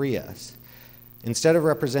trying to free us. Instead of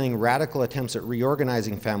representing radical attempts at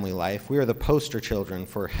reorganizing family life, we are the poster children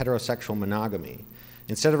for heterosexual monogamy.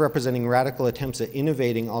 Instead of representing radical attempts at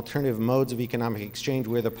innovating alternative modes of economic exchange,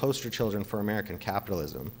 we are the poster children for American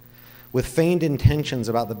capitalism. With feigned intentions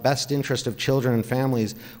about the best interest of children and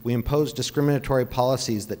families, we impose discriminatory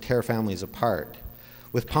policies that tear families apart.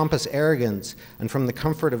 With pompous arrogance and from the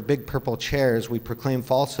comfort of big purple chairs, we proclaim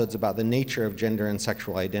falsehoods about the nature of gender and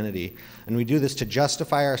sexual identity. And we do this to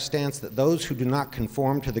justify our stance that those who do not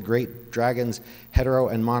conform to the great dragon's hetero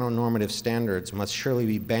and mononormative standards must surely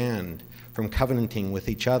be banned from covenanting with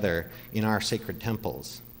each other in our sacred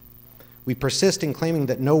temples. We persist in claiming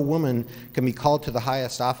that no woman can be called to the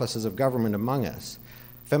highest offices of government among us.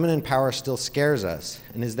 Feminine power still scares us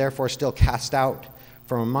and is therefore still cast out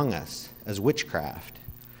from among us as witchcraft.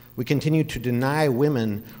 We continue to deny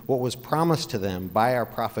women what was promised to them by our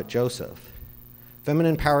prophet Joseph.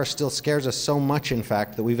 Feminine power still scares us so much, in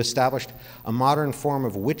fact, that we've established a modern form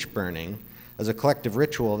of witch burning as a collective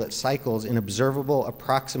ritual that cycles in observable,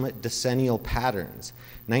 approximate decennial patterns.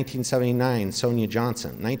 1979, Sonia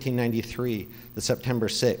Johnson. 1993, the September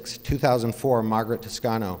 6. 2004, Margaret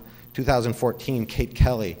Toscano. 2014, Kate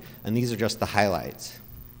Kelly. And these are just the highlights.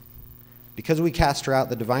 Because we cast her out,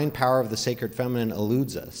 the divine power of the sacred feminine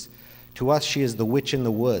eludes us. To us, she is the witch in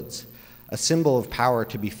the woods, a symbol of power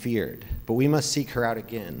to be feared, but we must seek her out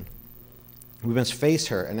again. We must face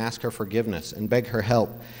her and ask her forgiveness and beg her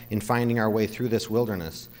help in finding our way through this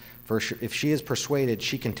wilderness. For if she is persuaded,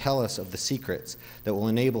 she can tell us of the secrets that will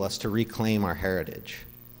enable us to reclaim our heritage.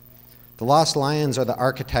 The lost lions are the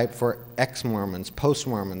archetype for ex-Mormons,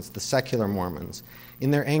 post-Mormons, the secular Mormons.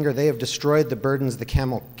 In their anger, they have destroyed the burdens the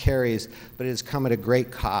camel carries, but it has come at a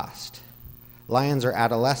great cost. Lions are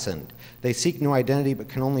adolescent. They seek new identity, but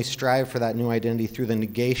can only strive for that new identity through the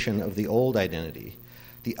negation of the old identity.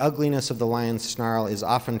 The ugliness of the lion's snarl is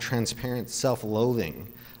often transparent self-loathing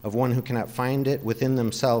of one who cannot find it within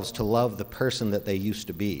themselves to love the person that they used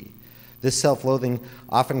to be. This self-loathing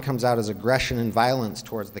often comes out as aggression and violence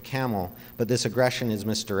towards the camel, but this aggression is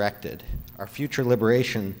misdirected. Our future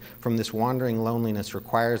liberation from this wandering loneliness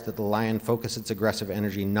requires that the lion focus its aggressive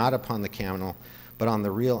energy not upon the camel, but on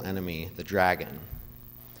the real enemy, the dragon.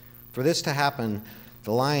 For this to happen,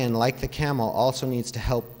 the lion, like the camel, also needs the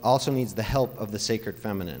help of the sacred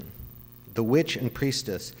feminine. The witch and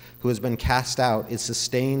priestess who has been cast out is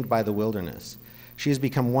sustained by the wilderness. She has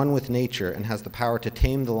become one with nature and has the power to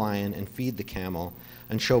tame the lion and feed the camel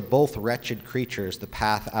and show both wretched creatures the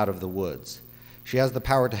path out of the woods. She has the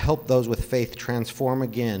power to help those with faith transform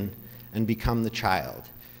again and become the child.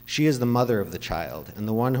 She is the mother of the child and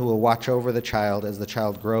the one who will watch over the child as the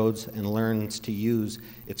child grows and learns to use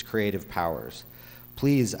its creative powers.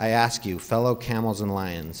 Please, I ask you, fellow camels and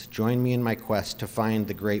lions, join me in my quest to find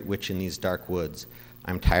the great witch in these dark woods.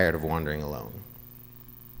 I'm tired of wandering alone.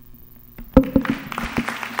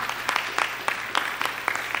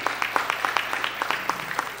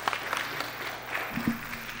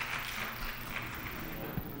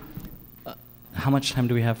 How much time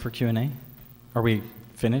do we have for Q&A? Are we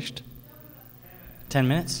finished? 10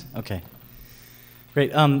 minutes? Okay.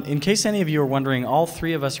 Great. In case any of you are wondering, all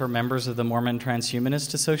three of us are members of the Mormon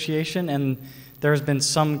Transhumanist Association, and there's been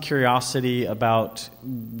some curiosity about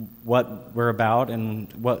what we're about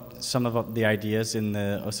and what some of the ideas in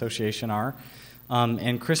the association are.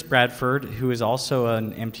 And Chris Bradford, who is also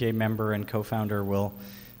an MTA member and co-founder, will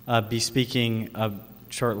be speaking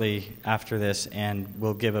shortly after this and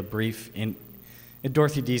will give a brief and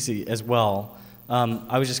Dorothy Deasy as well.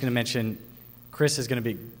 I was just going to mention Chris is going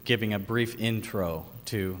to be giving a brief intro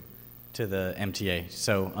to the MTA.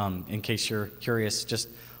 So in case you're curious, just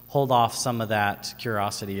hold off some of that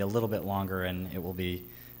curiosity a little bit longer and it will be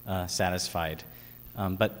satisfied.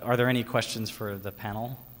 But are there any questions for the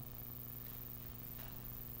panel?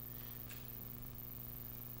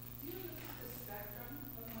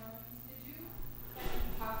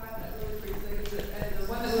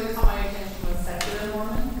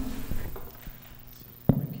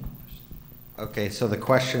 Okay, so the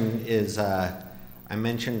question is, I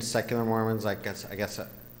mentioned secular Mormons. I guess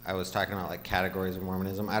I was talking about like categories of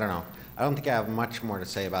Mormonism. I don't know. I don't think I have much more to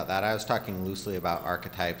say about that. I was talking loosely about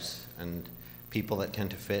archetypes and people that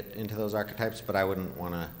tend to fit into those archetypes, but I wouldn't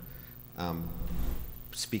want to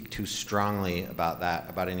speak too strongly about that,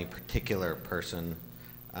 about any particular person.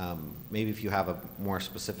 Maybe if you have a more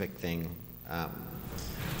specific thing. I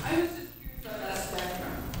was just curious about that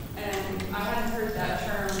spectrum, and I hadn't heard that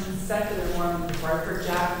term secular Mormon before. I've heard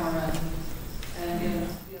Jack Mormon, and the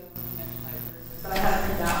other one mentioned I heard, but I hadn't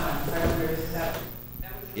heard that one, so I wondered if that was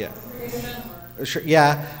your interpretation, or? Sure,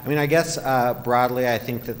 yeah, I mean, I guess broadly I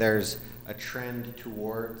think that there's a trend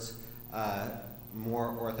towards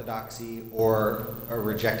more orthodoxy or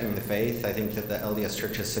rejecting the faith. I think that the LDS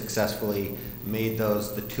Church has successfully made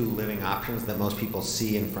those the two living options that most people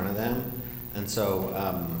see in front of them. And so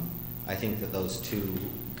I think that those two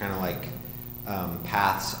kind of like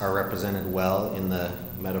paths are represented well in the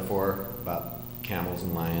metaphor about camels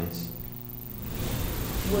and lions.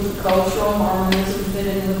 Would cultural Mormonism fit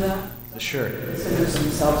in with that? Sure. Considers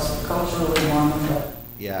themselves culturally Mormon, but...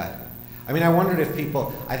 Yeah. I mean, I wondered if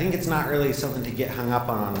people, I think it's not really something to get hung up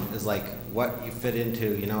on, is like what you fit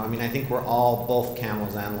into, you know? I mean, I think we're all both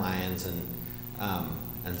camels and lions,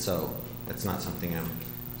 and so it's not something I'm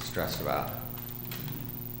stressed about.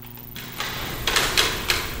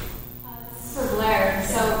 This is for Blaire.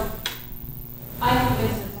 So I've been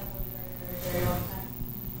to the temple for a very, very long time,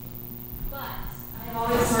 but I've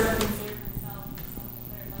always sort of considered myself a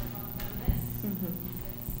lifelong feminist since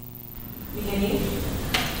beginning.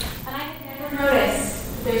 And I had never noticed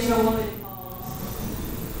that there's no woman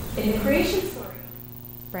involved in the creation story.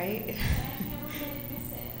 Right? And I've never been to miss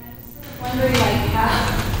it. And I'm just sort of wondering, like,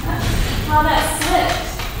 how that slipped.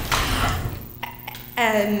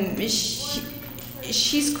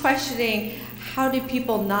 She's questioning, how do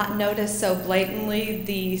people not notice so blatantly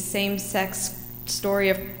the same-sex story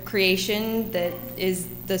of creation that is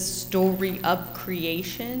the story of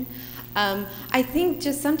creation. I think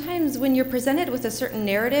just sometimes when you're presented with a certain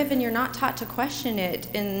narrative and you're not taught to question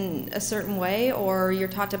it in a certain way, or you're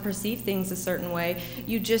taught to perceive things a certain way,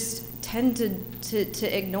 you just tend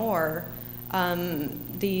to ignore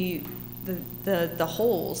the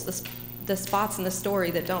holes, the spots in the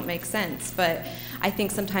story that don't make sense. But I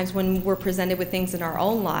think sometimes when we're presented with things in our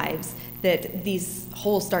own lives, that these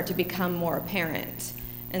holes start to become more apparent.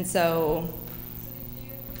 And so did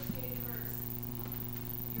you take first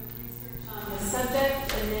your research on the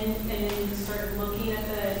subject and then you started looking at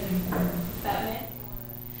that myth?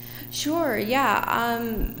 Sure, yeah.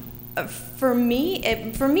 For me,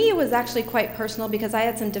 it was actually quite personal because I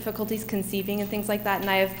had some difficulties conceiving and things like that, and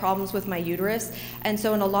I have problems with my uterus. And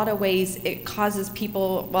so in a lot of ways, it causes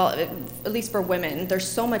people, well, at least for women, there's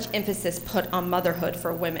so much emphasis put on motherhood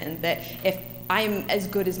for women that if I'm as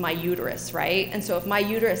good as my uterus, right? And so if my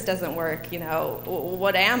uterus doesn't work,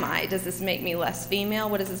 what am I? Does this make me less female?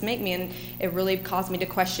 What does this make me? And it really caused me to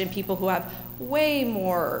question people who have way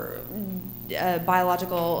more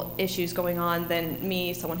biological issues going on than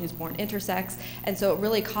me, someone who's born intersex. And so it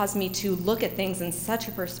really caused me to look at things in such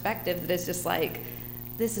a perspective that is just like,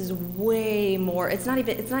 this is way more, it's not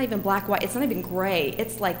even black, white, it's not even gray.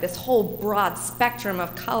 It's like this whole broad spectrum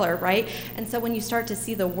of color, right? And so when you start to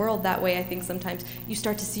see the world that way, I think sometimes you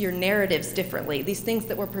start to see your narratives differently. These things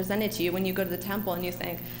that were presented to you when you go to the temple and you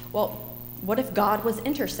think, well, what if God was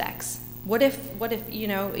intersex? What if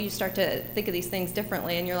you start to think of these things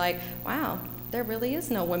differently and you're like, wow, there really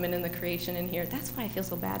is no women in the creation in here. That's why I feel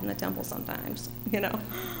so bad in the temple sometimes,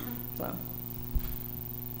 So,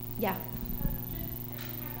 yeah.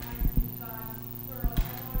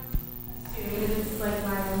 It's like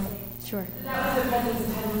my own thing. Sure. That was the presence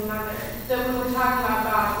of Heavenly Mother. So when we're talking about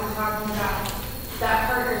God, we're talking about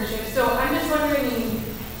that partnership. So I'm just wondering,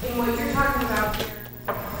 in what you're talking about here,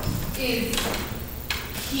 is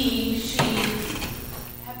he, she,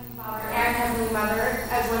 Heavenly Father, and Heavenly Mother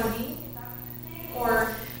as one being? Is that what you're saying?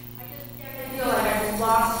 Or I feel like I've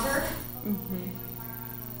lost her? Mm-hmm.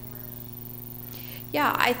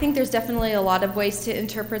 Yeah, I think there's definitely a lot of ways to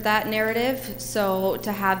interpret that narrative. So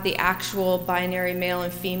to have the actual binary male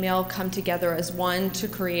and female come together as one to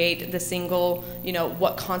create the single,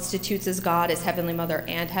 what constitutes as God as Heavenly Mother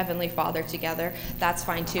and Heavenly Father together, that's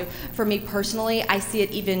fine too. For me personally, I see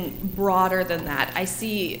it even broader than that. I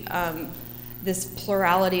see this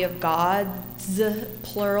plurality of gods,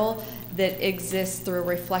 plural, that exists through a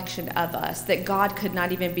reflection of us, that God could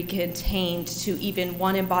not even be contained to even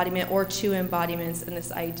one embodiment or two embodiments, and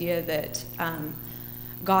this idea that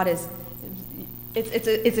God is,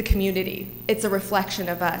 it's a community. It's a reflection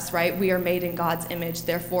of us, right? We are made in God's image,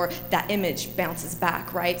 therefore that image bounces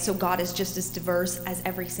back, right? So God is just as diverse as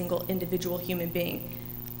every single individual human being.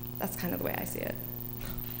 That's kind of the way I see it.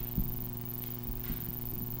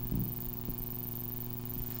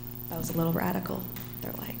 That was a little radical.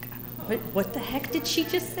 They're like, what the heck did she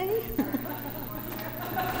just say?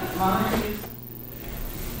 Mom, can you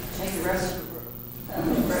take the rest of the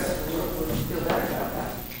world? Would you feel better about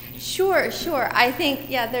that? Sure. I think,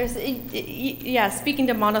 speaking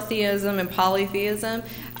to monotheism and polytheism,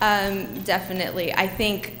 definitely. I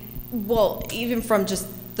think, even from just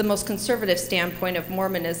the most conservative standpoint of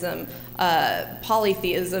Mormonism,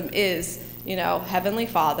 polytheism is Heavenly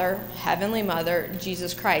Father, Heavenly Mother,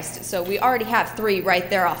 Jesus Christ. So we already have three right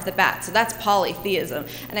there off the bat. So that's polytheism.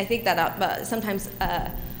 And I think that sometimes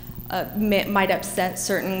might upset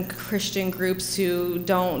certain Christian groups who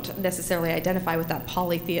don't necessarily identify with that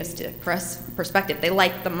polytheistic perspective. They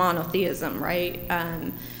like the monotheism, right?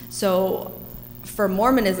 So for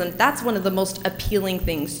Mormonism, that's one of the most appealing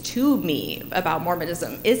things to me about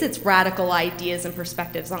Mormonism, is its radical ideas and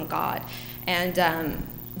perspectives on God. And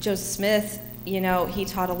Joseph Smith, he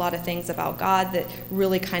taught a lot of things about God that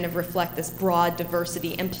really kind of reflect this broad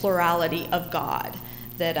diversity and plurality of God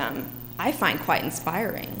that I find quite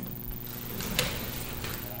inspiring.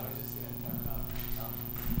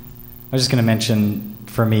 I was just going to mention,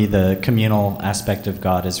 for me, the communal aspect of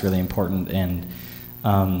God is really important, and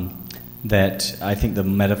that I think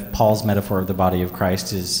Paul's metaphor of the body of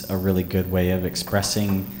Christ is a really good way of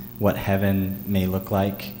expressing what heaven may look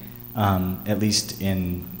like, at least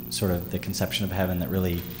in sort of the conception of heaven that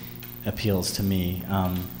really appeals to me,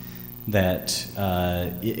 that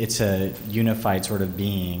it's a unified sort of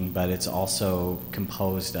being, but it's also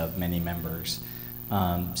composed of many members.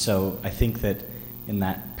 So I think that in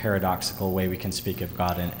that paradoxical way we can speak of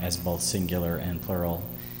God as both singular and plural.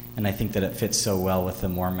 And I think that it fits so well with the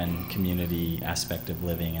Mormon community aspect of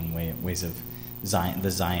living and ways of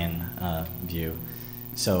the Zion view.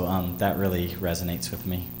 So that really resonates with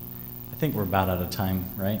me. I think we're about out of time,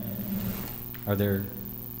 right? Are there?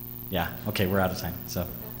 Yeah, okay, we're out of time. So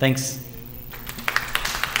thanks.